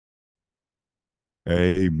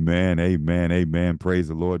Amen, amen, amen. Praise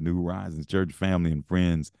the Lord, New Risings Church family and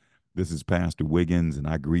friends. This is Pastor Wiggins, and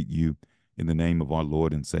I greet you in the name of our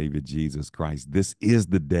Lord and Savior Jesus Christ. This is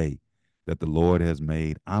the day that the Lord has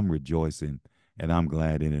made. I'm rejoicing and I'm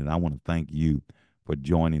glad in it. And I want to thank you for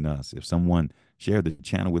joining us. If someone shared the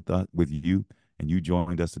channel with us, with you, and you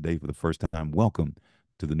joined us today for the first time, welcome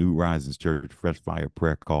to the New Risings Church Fresh Fire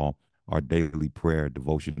Prayer Call, our daily prayer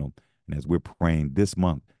devotional. And as we're praying this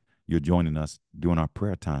month, you're joining us during our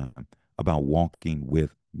prayer time about walking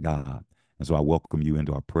with God. And so I welcome you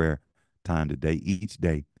into our prayer time today. Each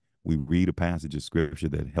day, we read a passage of scripture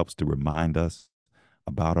that helps to remind us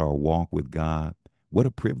about our walk with God. What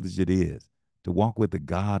a privilege it is to walk with the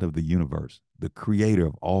God of the universe, the creator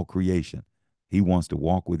of all creation. He wants to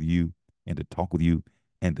walk with you and to talk with you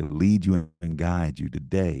and to lead you and guide you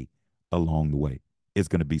today along the way. It's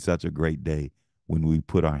going to be such a great day when we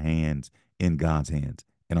put our hands in God's hands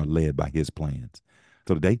and are led by his plans.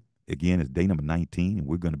 So today, again, is day number 19, and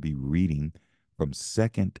we're going to be reading from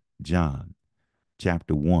Second John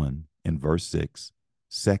chapter 1 and verse 6.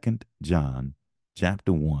 2nd John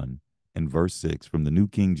chapter 1 and verse 6 from the New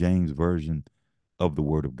King James Version of the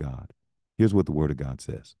Word of God. Here's what the Word of God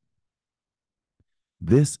says.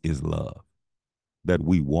 This is love, that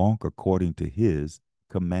we walk according to his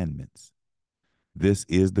commandments. This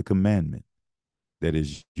is the commandment, that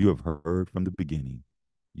as you have heard from the beginning,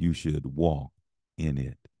 you should walk in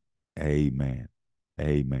it. Amen.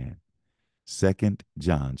 Amen. 2nd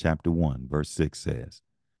John chapter 1 verse 6 says,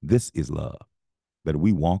 this is love, that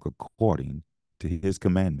we walk according to his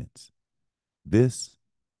commandments. This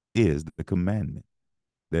is the commandment,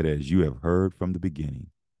 that as you have heard from the beginning,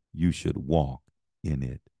 you should walk in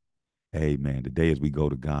it. Amen. Today, as we go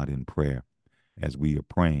to God in prayer, as we are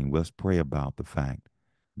praying, let's pray about the fact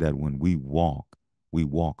that when we walk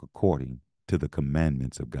according to the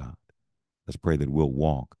commandments of God. Let's pray that we'll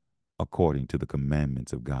walk according to the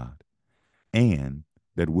commandments of God, and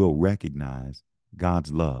that we'll recognize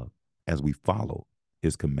God's love as we follow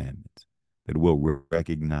his commandments, that we'll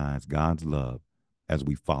recognize God's love as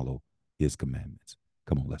we follow his commandments.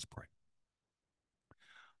 Come on, let's pray.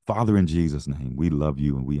 Father, in Jesus' name, we love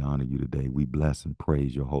you and we honor you today. We bless and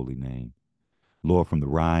praise your holy name. Lord, from the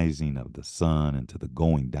rising of the sun and to the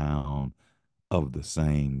going down of the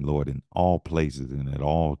same, Lord, in all places and at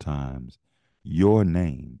all times, your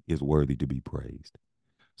name is worthy to be praised.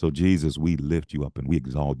 So, Jesus, we lift you up and we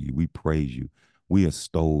exalt you. We praise you. We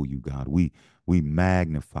extol you, God. We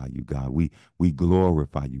magnify you, God. We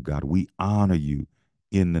glorify you, God. We honor you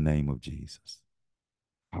in the name of Jesus.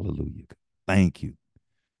 Hallelujah. Thank you.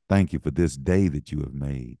 Thank you for this day that you have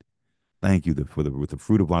made. Thank you that with the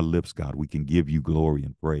fruit of our lips, God, we can give you glory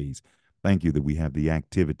and praise. Thank you that we have the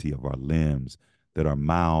activity of our limbs, that our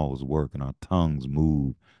mouths work and our tongues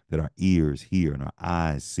move, that our ears hear and our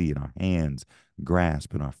eyes see and our hands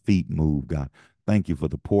grasp and our feet move, God. Thank you for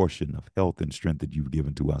the portion of health and strength that you've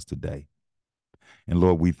given to us today. And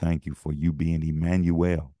Lord, we thank you for you being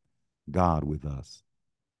Emmanuel, God with us.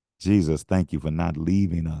 Jesus, thank you for not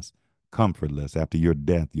leaving us comfortless after your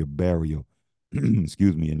death, your burial,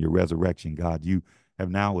 excuse me, and your resurrection. God, you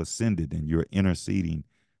have now ascended and you're interceding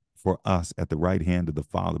for us at the right hand of the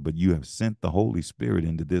Father, but you have sent the Holy Spirit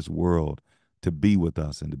into this world to be with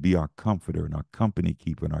us and to be our comforter and our company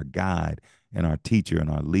keeper and our guide and our teacher and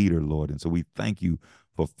our leader, Lord. And so we thank you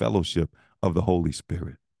for fellowship of the Holy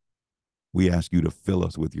Spirit. We ask you to fill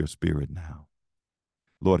us with your spirit now.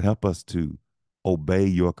 Lord, help us to obey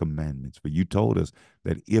your commandments. For you told us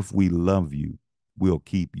that if we love you, we'll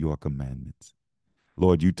keep your commandments.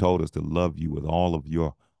 Lord, you told us to love you with all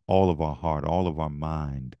of our heart, all of our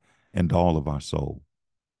mind, and all of our soul.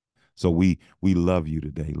 So we love you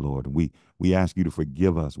today, Lord. And we ask you to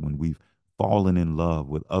forgive us when we've fallen in love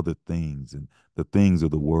with other things and the things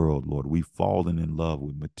of the world, Lord. We've fallen in love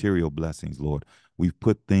with material blessings, Lord. We've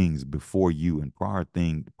put things before you and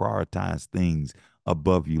prioritize things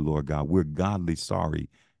above you, Lord God. We're godly sorry,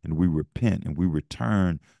 and we repent and we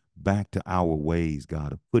return back to our ways,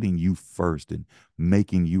 God, of putting you first and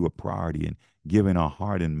making you a priority and giving our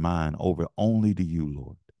heart and mind over only to you,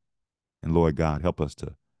 Lord. And Lord God, help us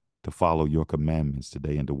to follow your commandments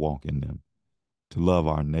today and to walk in them, to love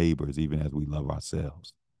our neighbors even as we love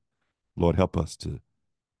ourselves. Lord, help us to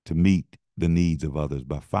meet the needs of others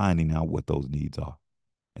by finding out what those needs are.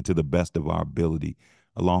 And to the best of our ability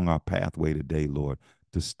along our pathway today, Lord,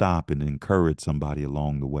 to stop and encourage somebody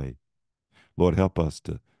along the way. Lord, help us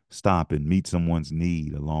to stop and meet someone's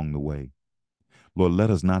need along the way. Lord,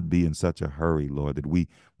 let us not be in such a hurry, Lord, that we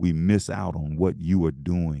miss out on what you are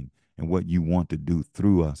doing and what you want to do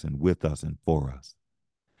through us and with us and for us.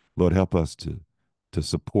 Lord, help us to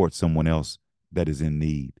support someone else that is in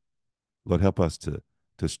need. Lord, help us to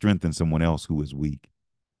strengthen someone else who is weak.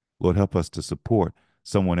 Lord, help us to support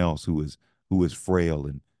someone else who is frail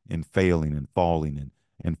and failing and falling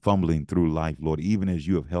and fumbling through life, Lord, even as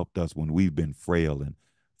you have helped us when we've been frail and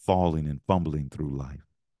falling and fumbling through life.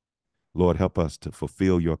 Lord, help us to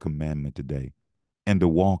fulfill your commandment today and to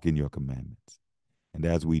walk in your commandments. And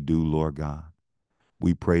as we do, Lord God,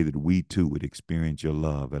 we pray that we too would experience your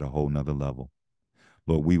love at a whole nother level.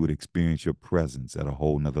 Lord, we would experience your presence at a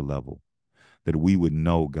whole nother level. That we would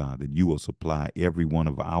know, God, that you will supply every one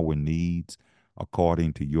of our needs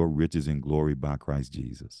according to your riches and glory by Christ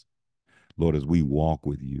Jesus. Lord, as we walk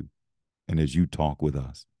with you and as you talk with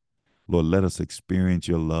us, Lord, let us experience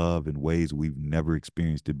your love in ways we've never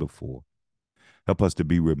experienced it before. Help us to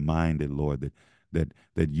be reminded, Lord, that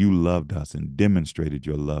you loved us and demonstrated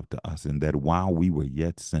your love to us, and that while we were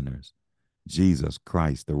yet sinners, Jesus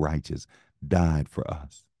Christ, the righteous, died for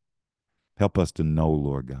us. Help us to know,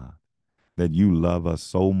 Lord God, that you love us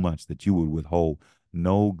so much that you would withhold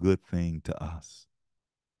no good thing to us.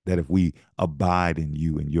 That if we abide in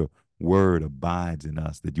you and your word abides in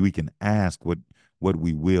us, that we can ask what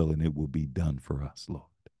we will and it will be done for us, Lord.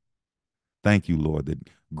 Thank you, Lord, that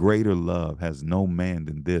greater love has no man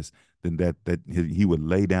than this, than that he would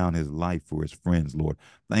lay down his life for his friends, Lord.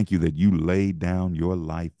 Thank you that you laid down your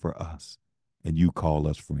life for us and you call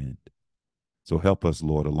us friend. So help us,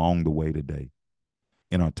 Lord, along the way today,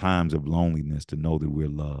 in our times of loneliness, to know that we're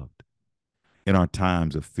loved. In our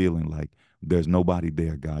times of feeling like there's nobody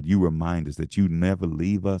there, God, you remind us that you never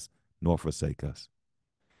leave us nor forsake us.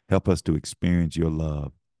 Help us to experience your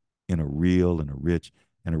love in a real and a rich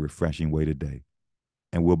and a refreshing way today.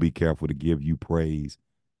 And we'll be careful to give you praise,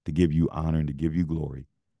 to give you honor, and to give you glory.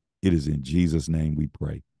 It is in Jesus' name we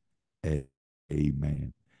pray.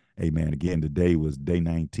 Amen. Amen. Again, today was day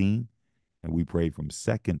 19, and we prayed from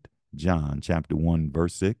 2 John chapter 1,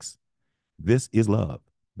 verse 6. This is love,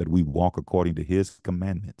 that we walk according to his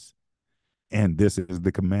commandments. And this is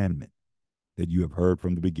the commandment that you have heard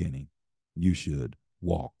from the beginning. You should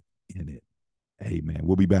walk in it. Amen.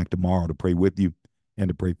 We'll be back tomorrow to pray with you and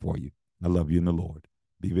to pray for you. I love you in the Lord.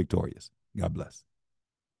 Be victorious. God bless.